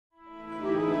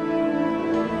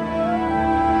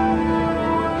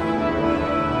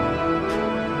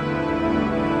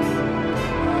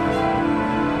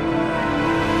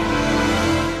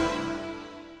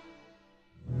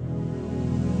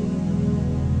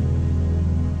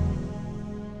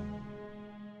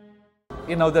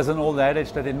you know, there's an old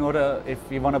adage that in order, if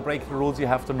you want to break the rules, you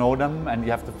have to know them and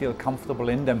you have to feel comfortable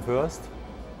in them first.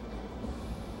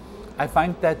 I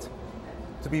find that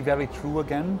to be very true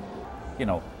again. You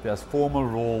know, there's formal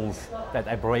rules that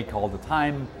I break all the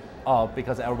time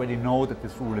because I already know that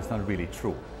this rule is not really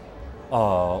true.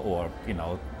 Or, you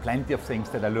know, plenty of things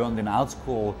that I learned in art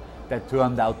school that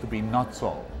turned out to be not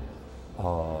so.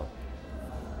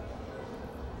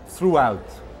 Throughout,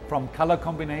 from color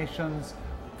combinations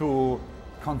to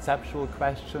conceptual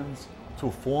questions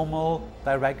to formal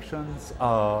directions,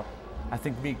 I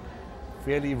think we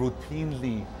fairly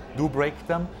routinely do break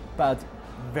them, but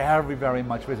very, very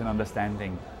much with an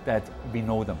understanding that we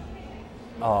know them.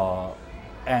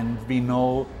 And we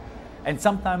know, and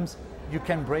sometimes you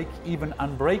can break even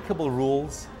unbreakable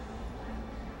rules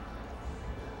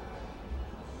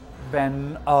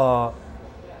when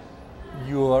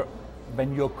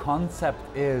your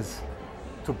concept is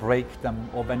to break them,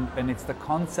 or when it's the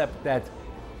concept that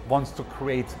wants to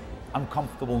create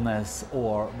uncomfortableness,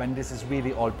 or when this is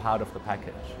really all part of the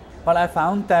package. But I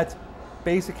found that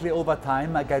basically over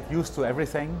time I get used to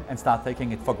everything and start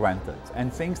taking it for granted.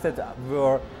 And things that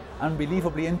were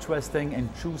unbelievably interesting and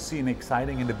juicy and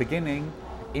exciting in the beginning,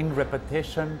 in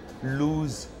repetition,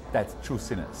 lose that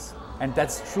juiciness. And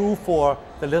that's true for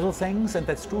the little things, and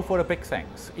that's true for the big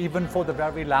things, even for the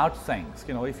very large things.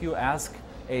 You know, if you ask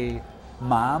a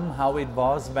mom how it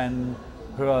was when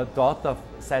her daughter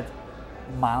said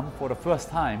mom for the first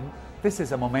time, this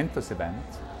is a momentous event.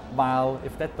 While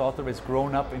if that daughter is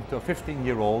grown up into a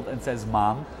 15-year-old and says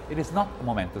mom, it is not a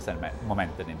momentous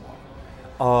moment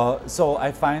anymore. So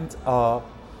I find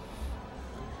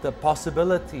the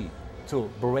possibility to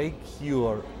break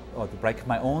to break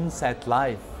my own set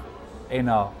life in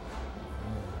a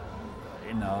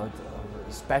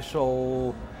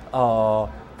special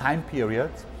time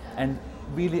period and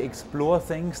really explore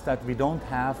things that we don't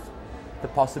have the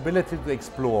possibility to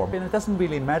explore. And it doesn't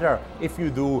really matter if you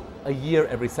do a year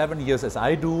every 7 years as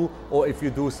I do, or if you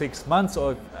do 6 months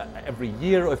or every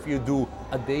year, or if you do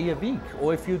a day a week,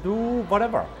 or if you do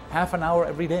whatever, half an hour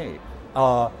every day.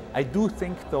 I do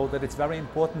think though that it's very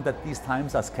important that these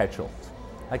times are scheduled.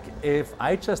 Like if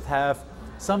I just have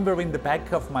somewhere in the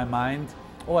back of my mind,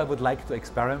 oh, I would like to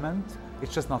experiment,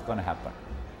 it's just not going to happen.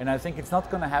 And I think it's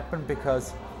not going to happen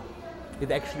because it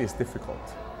actually is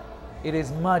difficult. It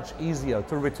is much easier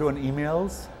to return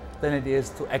emails than it is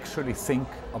to actually think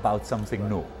about something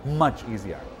new. Much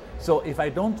easier. So if I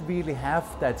don't really have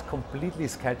that completely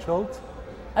scheduled,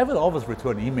 I will always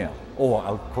return email, or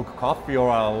I'll cook coffee, or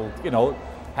I'll, you know,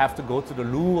 have to go to the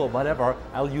loo or whatever.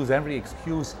 I'll use every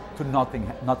excuse to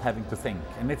not having to think.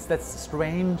 And it's that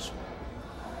strange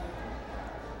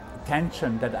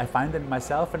tension that I find in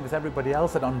myself and with everybody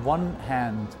else, that on one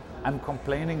hand I'm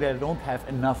complaining that I don't have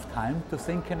enough time to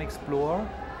think and explore,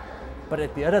 but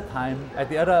at the other time,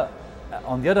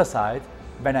 on the other side,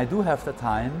 when I do have the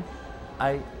time,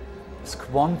 I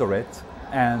squander it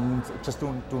and just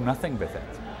do nothing with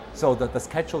it. So the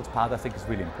scheduled part, I think, is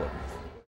really important.